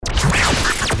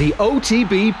the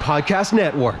OTB Podcast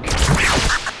Network.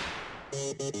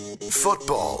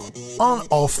 Football on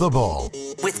Off the Ball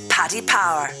with Paddy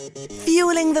Power,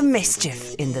 fueling the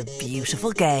mischief in the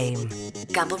beautiful game.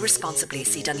 Gamble responsibly.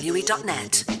 See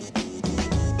Dunlewy.net.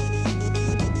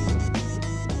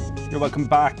 You're welcome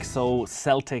back. So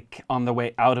Celtic on their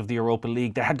way out of the Europa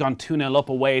League. They had gone 2-0 up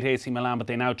away at AC Milan, but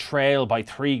they now trail by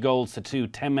 3-2.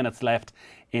 10 minutes left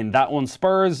in that one.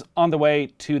 Spurs on the way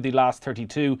to the last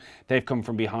 32. They've come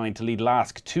from behind to lead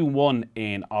Lask 2-1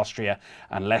 in Austria.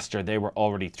 And Leicester, they were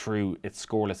already through. It's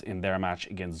scoreless in their match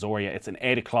against Zorya. It's an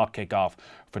 8 o'clock kick-off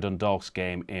for Dundalk's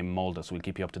game in Molde. So we'll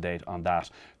keep you up to date on that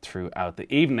throughout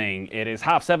the evening. It is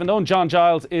 7:30 done. John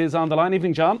Giles is on the line.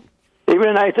 Evening, John.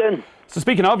 Evening, Nathan. So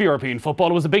speaking of European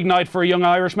football, it was a big night for a young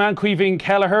Irishman, League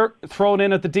Kelleher, thrown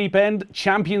in at the deep end.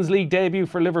 Champions League debut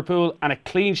for Liverpool and a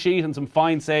clean sheet and some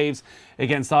fine saves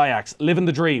against Ajax. Living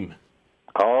the dream.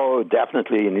 Oh,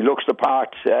 definitely. And he looks the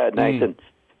part, Nathan.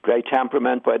 Great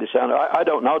temperament by the sound. I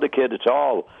don't know the kid at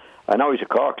all. I know he's a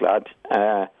Cork lad.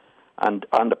 And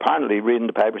apparently, reading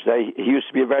the papers today, he used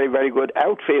to be a very, very good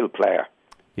outfield player.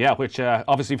 Yeah, which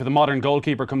obviously for the modern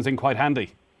goalkeeper comes in quite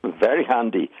handy. Very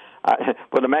handy.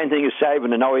 But the main thing is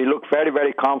saving. And now he looked very,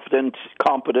 very confident,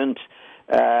 competent.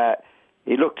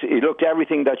 He looked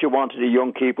everything that you wanted a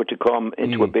young keeper to come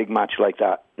into a big match like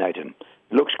that, Nathan.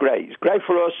 He looks great. He's great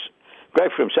for us,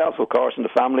 great for himself, of course, and the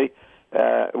family.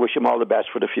 Wish him all the best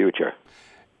for the future.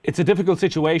 It's a difficult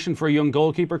situation for a young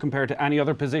goalkeeper compared to any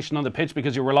other position on the pitch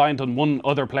because you're reliant on one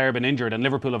other player being injured, and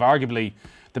Liverpool have arguably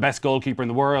the best goalkeeper in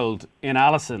the world in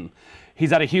Alisson.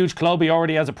 He's at a huge club. He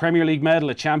already has a Premier League medal,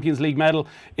 a Champions League medal.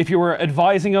 If you were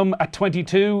advising him at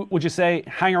 22, would you say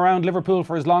hang around Liverpool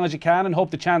for as long as you can and hope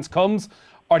the chance comes?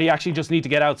 Or do you actually just need to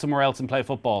get out somewhere else and play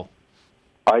football?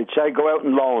 I'd say go out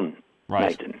and loan,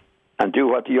 Nathan, and do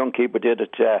what the young keeper did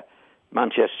at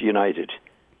Manchester United.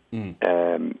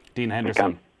 Dean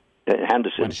Henderson.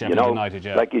 Henderson, United,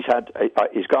 yeah. Like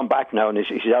he's gone back now and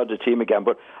he's out of the team again.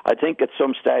 But I think at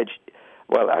some stage,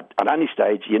 well, at any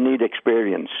stage, you need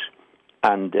experience.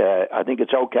 And I think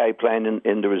it's okay playing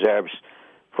in the reserves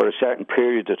for a certain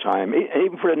period of time,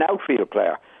 even for an outfield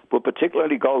player. But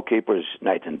particularly goalkeepers,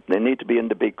 Nathan, they need to be in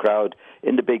the big crowd,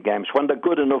 in the big games, when they're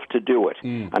good enough to do it.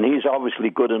 And he's obviously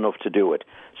good enough to do it.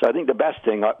 So I think the best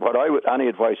thing, if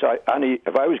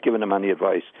I was giving him any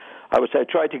advice, I would say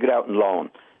try to get out and loan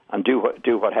and do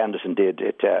what Henderson did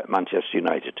at Manchester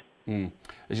United.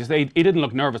 As you say, he didn't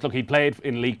look nervous. Look, he played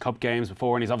in League Cup games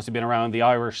before, and he's obviously been around the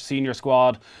Irish senior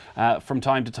squad from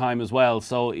time to time as well.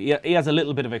 So he has a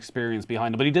little bit of experience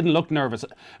behind him, but he didn't look nervous.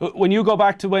 When you go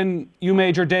back to when you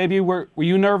made your debut, were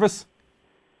you nervous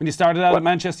when you started out at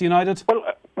Manchester United?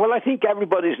 Well, I think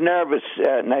everybody's nervous,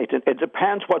 Nathan. It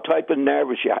depends what type of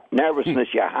nervousness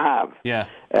you have. Yeah.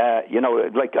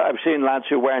 Like I've seen lads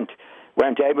who weren't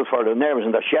able for the nervous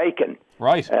and they're shaking.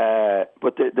 Right.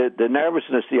 But the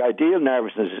nervousness, the ideal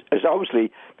nervousness is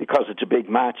obviously because it's a big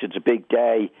match, it's a big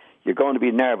day, you're going to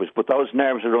be nervous, but those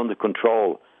nerves are under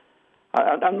control.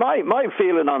 And my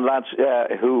feeling on lads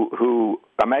who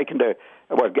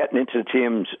are getting into the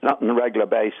teams not on a regular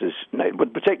basis,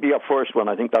 but particularly your first one,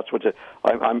 I think that's what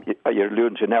you're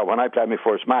alluding to now. When I played my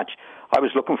first match, I was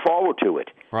looking forward to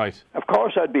it. Right. Of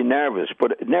course I'd be nervous,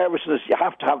 but nervousness, you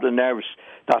have to have the nervous,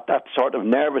 that sort of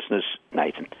nervousness,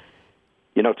 Nathan.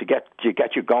 To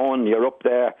get you going, you're up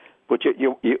there. But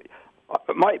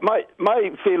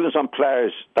my feelings on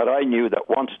players that I knew that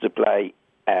wanted to play,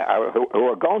 who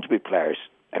are going to be players,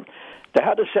 they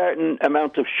had a certain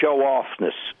amount of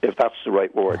show-offness, if that's the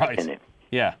right word, in it.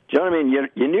 Yeah. Do you know what I mean?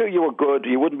 You knew you were good.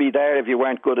 You wouldn't be there if you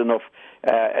weren't good enough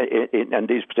in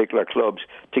these particular clubs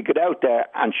to get out there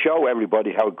and show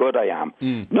everybody how good I am.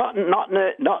 Not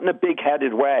in a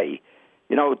big-headed way.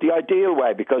 The ideal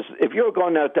way, because if you're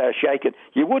going out there shaking,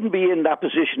 you wouldn't be in that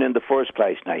position in the first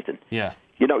place, Nathan. Yeah.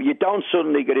 You don't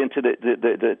suddenly get into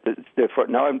the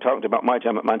now I'm talking about my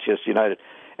time at Manchester United,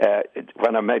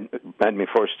 when I made my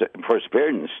first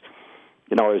appearance.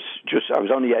 I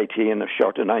was only 18,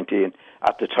 short of 19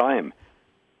 at the time.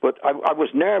 But I was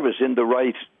nervous in the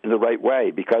right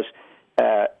way, because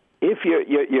if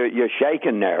you're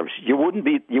shaking nerves, you wouldn't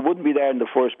be there in the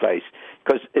first place.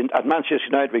 Because at Manchester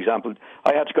United, for example,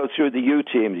 I had to go through the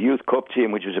youth cup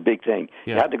team, which was a big thing.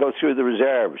 Yeah. You had to go through the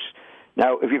reserves.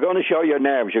 Now, if you're going to show your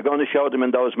nerves, you're going to show them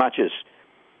in those matches.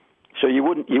 So you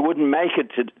wouldn't make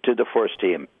it to the first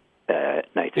team,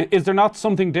 Nathan. Is there not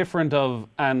something different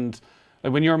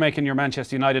when you're making your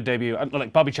Manchester United debut,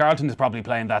 like Bobby Charlton is probably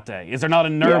playing that day, is there not a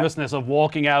nervousness of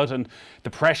walking out and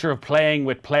the pressure of playing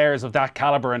with players of that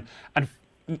calibre and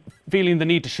feeling the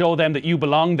need to show them that you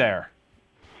belong there?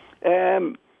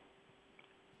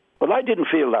 Well, I didn't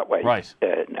feel that way, right.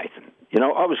 Nathan. You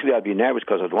know, obviously I'd be nervous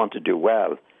because I'd want to do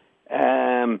well.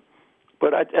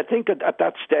 But I think at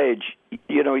that stage,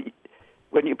 you know,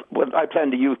 when I play in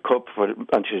the Youth Cup for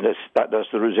Manchester, that's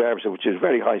the reserves, which is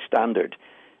very high standard.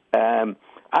 And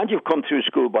you've come through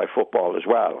schoolboy football as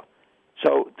well.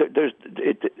 So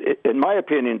in my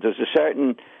opinion, there's a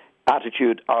certain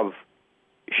attitude of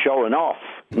showing off.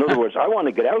 In other words, I want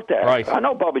to get out there. Right. I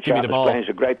know Bobby Charlton is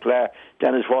a great player,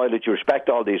 Dennis Voilet, you respect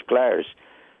all these players,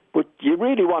 but you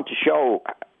really want to show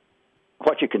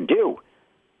what you can do.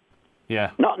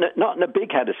 Yeah. Not in a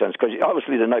big-headed sense, because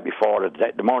obviously the night before,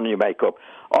 the morning you make up,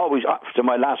 always after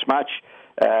my last match,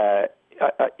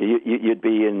 you'd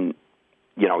be in,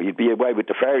 you know, you'd be away with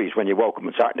the fairies when you woke up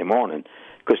on Saturday morning,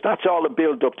 because that's all the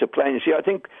build-up to playing. You see, I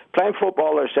think playing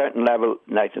football at a certain level,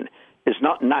 Nathan, is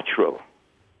not natural.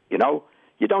 You know,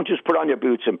 you don't just put on your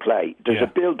boots and play. There's a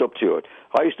build-up to it.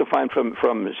 I used to find from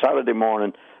Saturday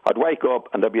morning, I'd wake up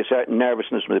and there'd be a certain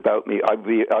nervousness about me.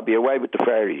 I'd be away with the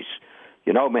fairies.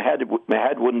 You know, my head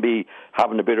wouldn't be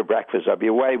having a bit of breakfast. I'd be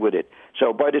away with it.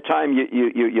 So by the time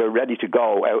you're ready to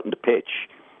go out on the pitch,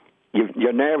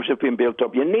 your nerves have been built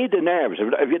up. You need the nerves.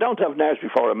 If you don't have nerves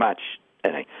before a match,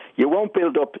 you won't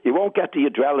build up. You won't get the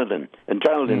adrenaline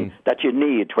that you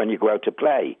need when you go out to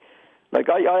play. Like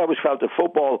I always felt that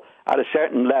football at a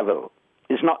certain level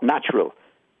is not natural.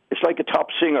 It's like a top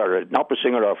singer, an opera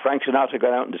singer, or Frank Sinatra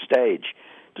going out on the stage.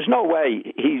 There's no way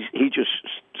he just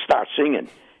starts singing.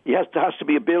 There has to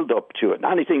be a build-up to it.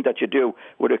 Anything that you do,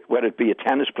 whether it be a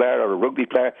tennis player or a rugby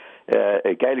player,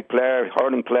 a Gaelic player,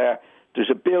 hurling player, there's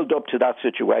a build-up to that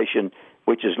situation,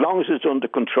 which as long as it's under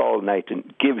control,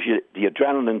 Nathan, gives you the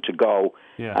adrenaline to go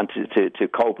and to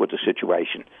cope with the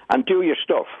situation and do your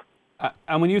stuff.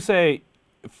 And when you say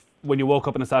when you woke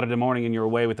up on a Saturday morning and you're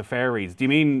away with the fairies, do you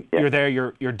mean you're there,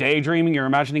 you're daydreaming, you're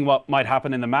imagining what might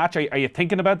happen in the match? Are you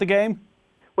thinking about the game?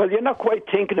 Well, you're not quite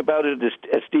thinking about it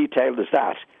as detailed as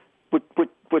that, but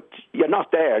you're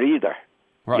not there either.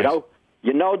 Right.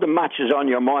 You know the match is on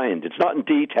your mind. It's not in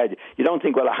detail. You don't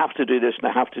think, well, I have to do this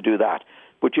and I have to do that.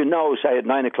 But you know, say at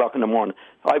 9 o'clock in the morning,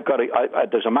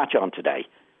 there's a match on today.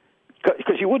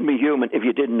 Because you wouldn't be human if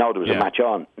you didn't know there was a match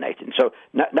on, Nathan. So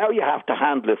now you have to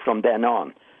handle it from then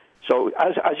on. So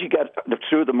as you get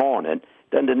through the morning,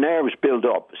 then the nerves build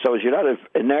up. So as you're out of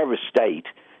a nervous state,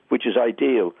 which is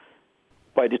ideal,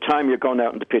 by the time you're going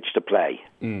out on the pitch to play.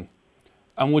 Mm.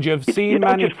 And would you have seen You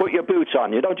don't just put your boots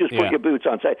on. You don't just put your boots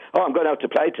on and say, oh, I'm going out to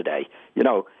play today. You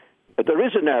know, there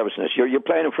is a nervousness. You're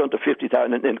playing in front of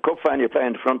 50,000. In Cup final, you're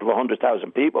playing in front of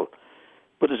 100,000 people.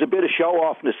 But there's a bit of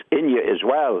show-offness in you as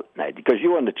well, Nate, because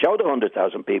you want to show the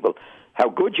 100,000 people how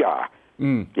good you are,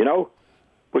 you know.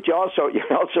 But you're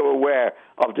also aware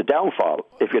of the downfall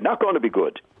if you're not going to be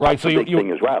good. Right, that's so a big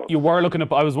thing as well. You were looking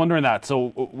at. I was wondering that.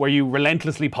 So were you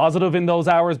relentlessly positive in those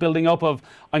hours building up of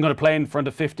I'm going to play in front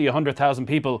of 50, 100,000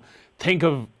 people? Think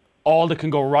of all that can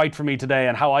go right for me today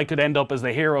and how I could end up as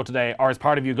the hero today, or as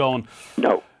part of you going,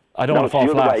 no, I don't want to fall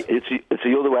flat. It's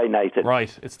the other way, Nathan.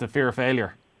 Right, it's the fear of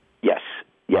failure. Yes.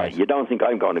 Yeah, right. You don't think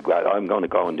I'm going to go out, I'm going to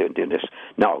go and do this.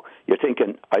 No, you're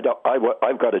thinking I've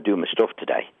got to do my stuff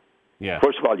today. Yeah.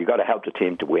 First of all, you've got to help the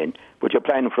team to win, but you're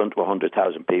playing in front of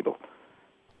 100,000 people.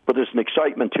 But there's an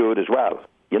excitement to it as well.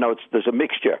 You know, there's a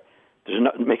mixture. There's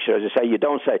a mixture, as I say. You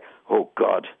don't say, "Oh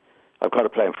God, I've got to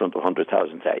play in front of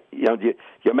 100,000 today." You know,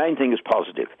 your main thing is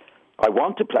positive. I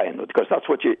want to play in it because that's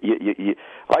what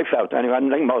I felt anyway. I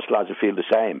think most lads will feel the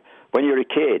same. When you're a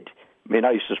kid. I mean,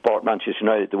 I used to support Manchester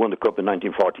United. They won the Cup in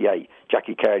 1948.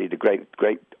 Jackie Carey, the great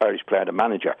Irish player and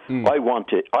manager. I want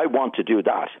to do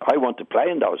that. I want to play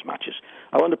in those matches.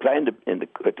 I want to play at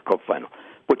the Cup final.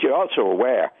 But you're also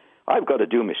aware, I've got to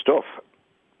do my stuff.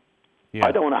 Yeah.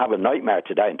 I don't want to have a nightmare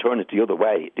today and turn it the other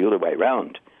way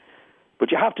round.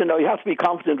 But you have to know, you have to be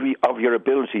confident of your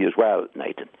ability as well,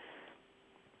 Nathan.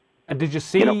 And did you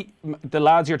see the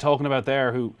lads you're talking about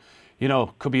there who, you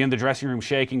know, could be in the dressing room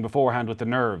shaking beforehand with the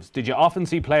nerves? Did you often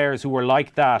see players who were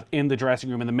like that in the dressing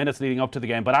room in the minutes leading up to the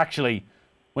game, but actually,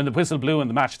 when the whistle blew and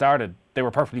the match started, they were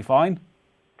perfectly fine?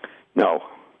 No.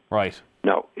 Right.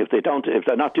 No. If they're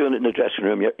not doing it in the dressing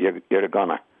room, you're a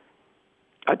goner.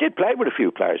 I did play with a few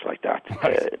players like that.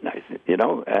 Right. You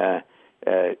know,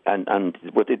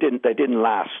 but they didn't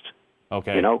last.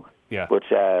 Okay. You know. Yeah. But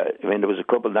I mean, there was a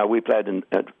couple. Now we played in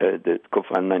the Cup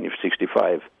final in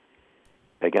 1965.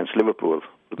 Against Liverpool,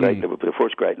 the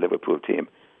first great Liverpool team,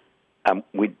 and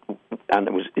we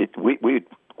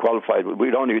qualified.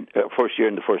 We'd only first year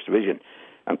in the first division,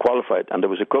 and qualified. And there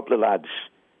was a couple of lads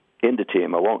in the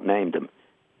team, I won't name them,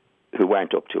 who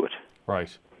weren't up to it.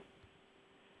 Right.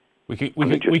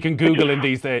 We can Google in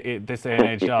this day and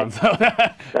age, John. So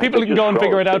people can go and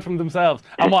figure it out from themselves.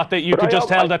 And what, that you could just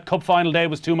tell that cup final day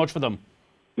was too much for them?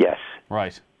 Yes.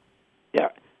 Right. Yeah.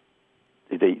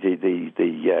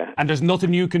 And there's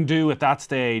nothing you can do at that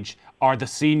stage, or the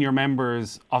senior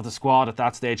members of the squad at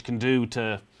that stage can do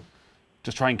to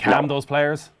just try and calm those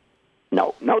players?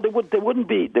 No, they wouldn't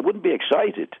be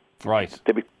excited. Right.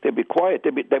 They'd be quiet.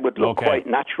 They would look quite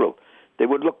natural. They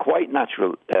would look quite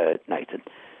natural, Nathan.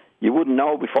 You wouldn't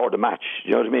know before the match.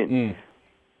 You know what I mean? Mm.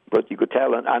 But you could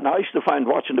tell. And I used to find,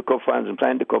 watching the cup finals and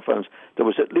playing the cup finals, there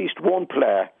was at least one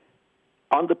player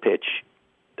on the pitch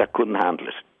that couldn't handle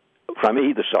it from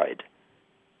either side.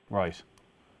 Right.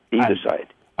 Either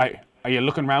side. Are you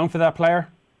looking round for that player?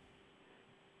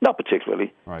 Not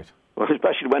particularly. Right. Well,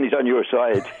 especially when he's on your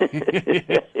side.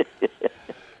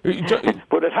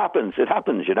 But it happens,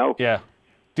 you know. Yeah.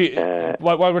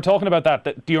 While we're talking about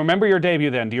that, do you remember your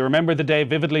debut then? Do you remember the day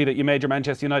vividly that you made your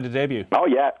Manchester United debut? Oh,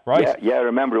 yeah. Right. Yeah, I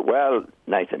remember it well,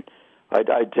 Nathan. I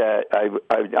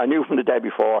knew from the day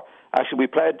before. Actually, we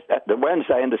played the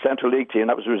Wednesday in the Central League team.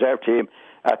 That was the reserve team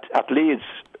at Leeds,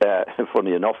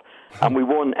 funny enough. And we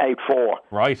won 8-4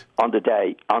 right. on the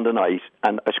night.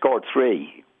 And I scored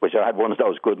 3, which I had one of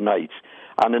those good nights.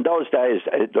 And in those days,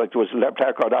 there was a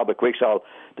player called Albert Quicksall.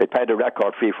 They paid a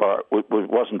record fee for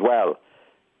wasn't well.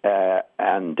 Or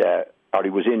he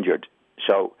was injured.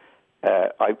 So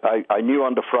I knew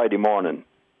on the Friday morning,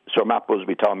 Sir Matt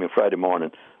Busby told me on Friday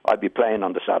morning, I'd be playing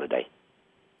on the Saturday.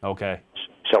 Okay.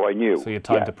 So I knew. So you had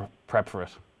time to prep for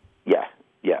it. Yeah.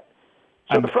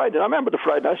 So the Friday, I remember the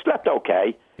Friday, I slept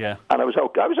okay. Yeah. And I was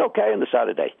okay on the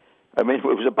Saturday. I mean, it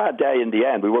was a bad day in the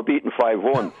end. We were beaten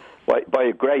 5-1 by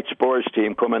a great Spurs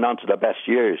team coming on to their best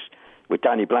years with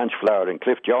Danny Blanchflower and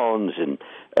Cliff Jones and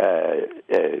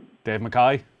Dave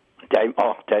Mackay. Dave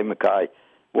Mackay,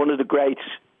 one of the greats.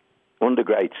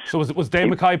 So was Dave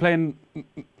Mackay playing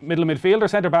middle of midfield or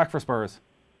centre back for Spurs?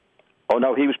 Oh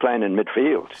no, he was playing in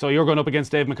midfield. So you're going up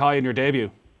against Dave Mackay in your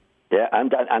debut? Yeah,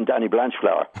 and Danny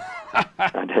Blanchflower.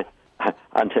 They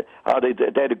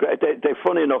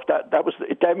funny enough that was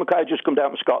Dave Mackay just come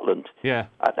down from Scotland. Yeah.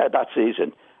 At that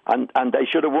season, and they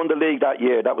should have won the league that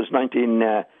year. That was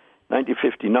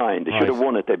 1959. They should have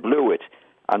won it. They blew it,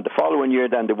 and the following year,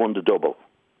 then they won the double.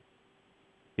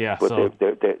 Yeah, but so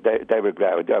they were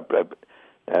great.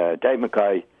 Dave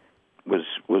Mackay was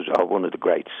one of the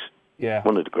greats. Yeah,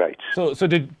 one of the greats. So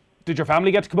did your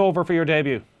family get to come over for your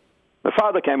debut? My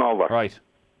father came over. Right.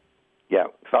 Yeah,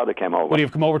 father came over. Would he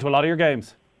have come over to a lot of your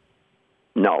games?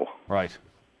 No. Right.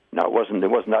 No, it wasn't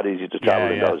that easy to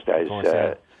travel in those days.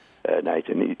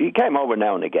 Nathan, he came over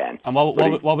now and again. And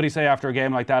what would he say after a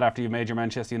game like that? After you made your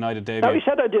Manchester United debut? No, he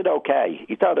said I did okay.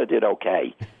 He thought I did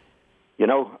okay. You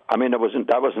know, I mean, I wasn't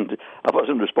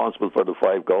responsible for the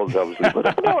 5 goals, obviously, but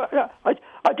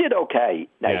I did okay,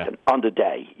 Nathan, on the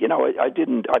day. You know, I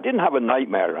didn't have a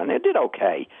nightmare, and I did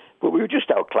okay, but we were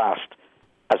just outclassed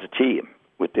as a team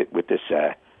with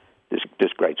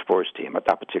this great Spurs team at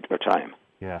that particular time.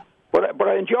 Yeah. But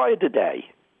I enjoyed the day.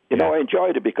 You know, I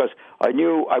enjoyed it because I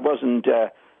knew I wasn't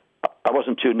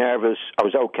too nervous. I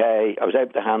was okay. I was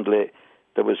able to handle it.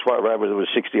 There was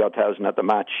 60,000 at the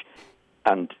match,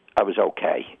 and I was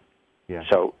okay. Yeah.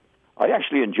 So I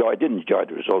actually didn't enjoy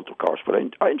the result, of course, but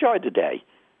I enjoyed the day.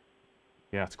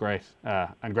 Yeah, it's great.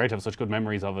 And great to have such good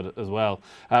memories of it as well.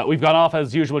 We've gone off,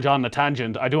 as usual, John, on a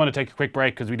tangent. I do want to take a quick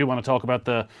break because we do want to talk about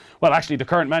the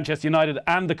current Manchester United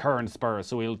and the current Spurs.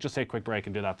 So we'll just take a quick break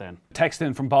and do that then. Text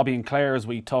in from Bobby and Claire as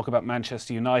we talk about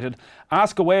Manchester United.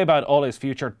 Ask away about Ole's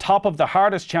future. Top of the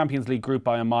hardest Champions League group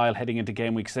by a mile heading into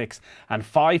game week 6 and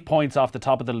 5 points off the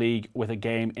top of the league with a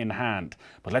game in hand.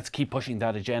 But let's keep pushing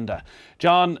that agenda.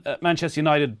 John, Manchester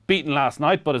United beaten last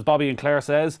night, but as Bobby and Claire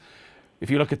says, if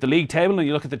you look at the league table and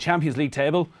you look at the Champions League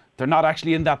table, they're not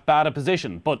actually in that bad a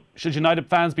position. But should United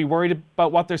fans be worried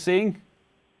about what they're seeing?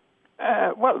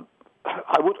 Well,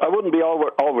 I wouldn't be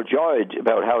overjoyed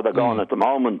about how they're going at the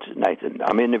moment, Nathan.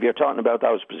 I mean, if you're talking about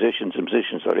those positions and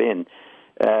positions they're in,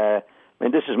 I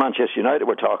mean, this is Manchester United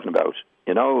we're talking about.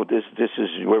 You know, this is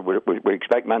we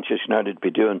expect Manchester United to be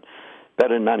doing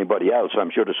better than anybody else. I'm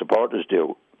sure the supporters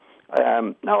do.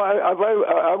 No,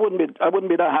 I wouldn't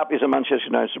be that happy as a Manchester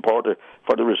United supporter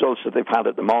for the results that they've had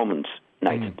at the moment,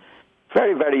 Nathan.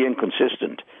 Very, very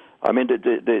inconsistent. I mean,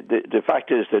 the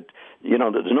fact is that, you know,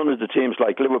 there's none of the teams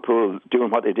like Liverpool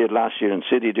doing what they did last year and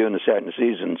City doing in certain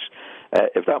seasons.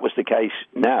 If that was the case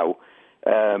now,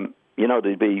 you know,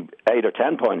 they'd be 8 or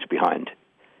 10 points behind.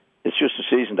 It's just a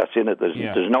season that's in it.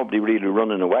 There's nobody really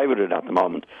running away with it at the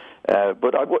moment.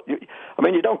 But I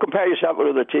mean, you don't compare yourself with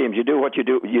other teams. You do what you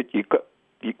do. You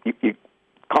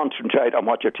concentrate on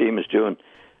what your team is doing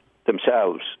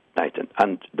themselves, Nathan,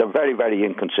 and they're very, very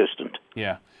inconsistent.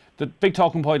 Yeah. The big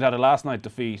talking point out of last night's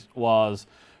defeat was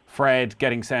Fred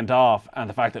getting sent off, and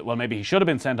the fact that, well, maybe he should have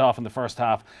been sent off in the first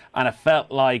half, and it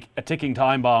felt like a ticking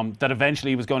time bomb that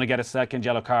eventually he was going to get a second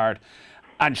yellow card.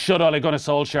 And should Ole Gunnar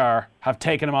Solskjaer have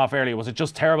taken him off earlier? Was it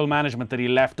just terrible management that he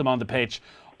left him on the pitch,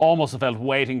 almost felt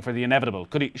waiting for the inevitable?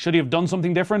 Should he have done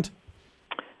something different?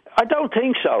 I don't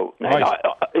think so. Right.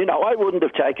 I wouldn't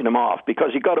have taken him off because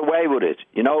he got away with it,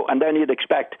 and then you'd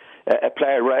expect a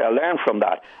player to learn from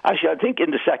that. Actually, I think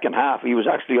in the second half he was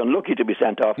actually unlucky to be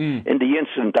sent off in the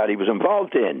incident that he was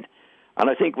involved in. And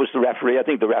I think it was the referee. I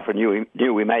think the referee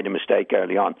knew he made a mistake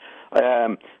early on.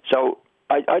 So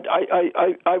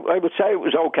I would say it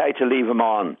was okay to leave him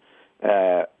on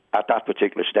at that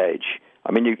particular stage.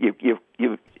 I mean,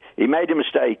 he made a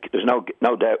mistake. There's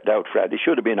no doubt, Fred. He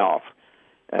should have been off.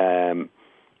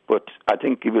 But I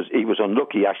think he was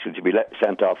unlucky actually to be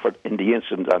sent off in the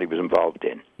incident that he was involved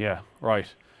in. Yeah,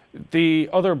 right. The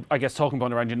other, I guess, talking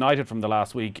point around United from the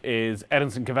last week is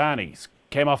Edinson Cavani.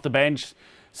 Came off the bench,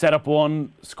 set up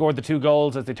one, scored the 2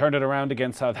 goals as they turned it around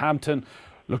against Southampton.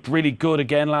 Looked really good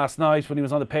again last night when he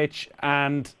was on the pitch.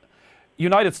 And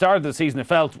United started the season, it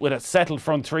felt, with a settled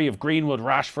front three of Greenwood,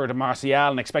 Rashford and Martial,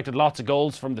 and expected lots of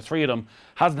goals from the three of them.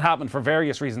 Hasn't happened for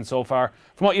various reasons so far.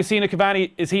 From what you've seen of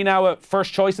Cavani, is he now a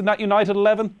first choice in that United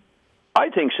 11? I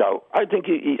think so. I think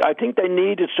they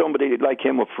needed somebody like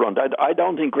him up front. I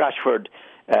don't think Rashford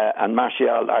and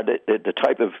Martial are the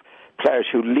type of players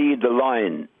who lead the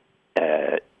line,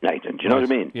 Nathan. Do you know what I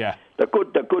mean? Yeah. They're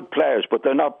good players, but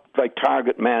they're not like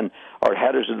target men or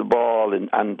headers of the ball and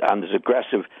as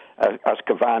aggressive as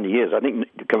Cavani is. I think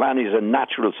Cavani is a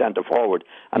natural centre forward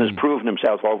and has proven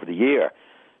himself over the year.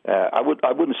 I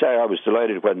wouldn't say I was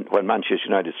delighted when Manchester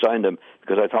United signed him,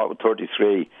 because I thought with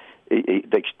 33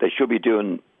 they should be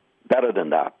doing better than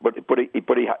that. But he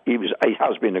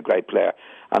has been a great player,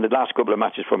 and the last couple of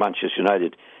matches for Manchester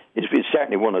United, he's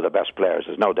certainly one of the best players.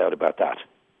 There's no doubt about that.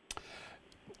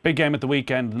 Big game at the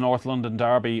weekend, the North London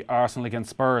derby, Arsenal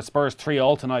against Spurs. Spurs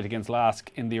 3-3 tonight against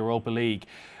Lask in the Europa League.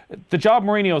 The job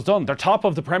Mourinho's done. They're top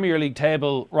of the Premier League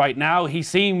table right now. He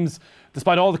seems,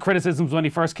 despite all the criticisms when he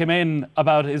first came in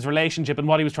about his relationship and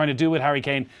what he was trying to do with Harry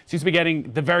Kane, seems to be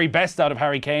getting the very best out of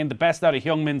Harry Kane, the best out of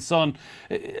Heung-Min Son.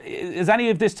 Is any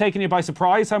of this taking you by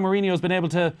surprise, how Mourinho's been able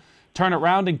to turn it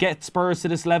round and get Spurs to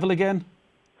this level again?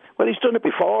 Well, he's done it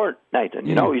before, Nathan.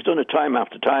 He's done it time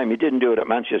after time. He didn't do it at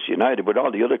Manchester United, but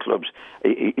all the other clubs,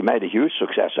 he made a huge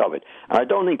success of it. And I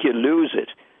don't think he'll lose it.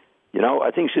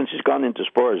 I think since he's gone into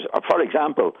Spurs, for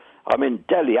example,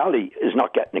 Dele Alli is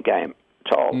not getting a game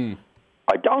at all.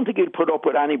 I don't think he'll put up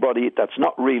with anybody that's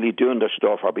not really doing their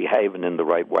stuff or behaving in the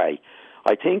right way.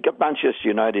 I think at Manchester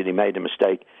United he made a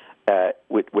mistake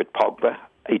with Pogba.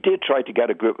 He did try to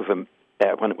get a grip of him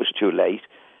when it was too late,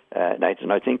 Nathan.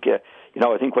 I think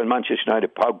when Manchester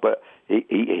United Pogba,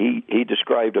 he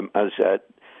described him as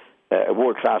a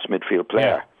world-class midfield player.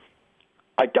 Yeah.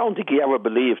 I don't think he ever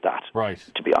believed that, right,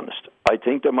 to be honest. I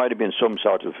think there might have been some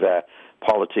sort of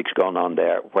politics going on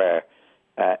there where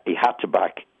he had to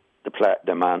back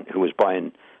the man who was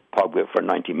buying Pogba for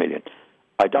 90 million.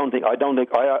 I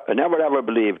never ever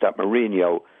believed that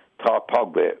Mourinho thought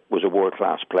Pogba was a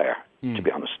world-class player, to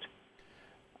be honest.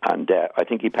 And I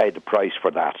think he paid the price for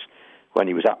that when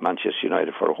he was at Manchester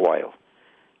United for a while.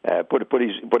 But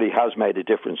he has made a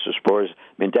difference to Spurs.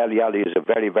 Dele Alli is a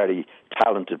very, very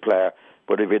talented player,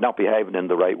 but if he's not behaving in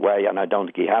the right way, and I don't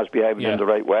think he has behaved in the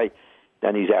right way,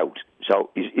 then he's out.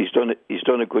 So he's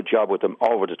done a good job with them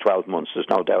over the 12 months. There's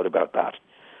no doubt about that.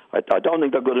 I don't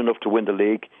think they're good enough to win the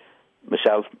league,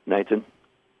 myself, Nathan,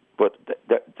 but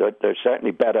they're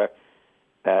certainly better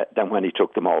than when he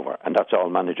took them over, and that's all a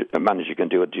manager can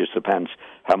do. It just depends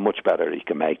how much better he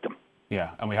can make them.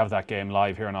 Yeah, and we have that game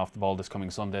live here on Off the Ball this coming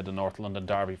Sunday, the North London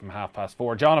derby from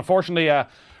 4:30. John, unfortunately,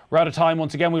 we're out of time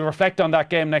once again. We'll reflect on that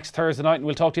game next Thursday night and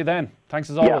we'll talk to you then. Thanks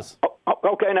as always. Yeah.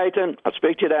 Okay, Nathan. I'll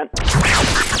speak to you then.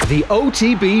 The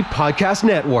OTB Podcast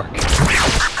Network.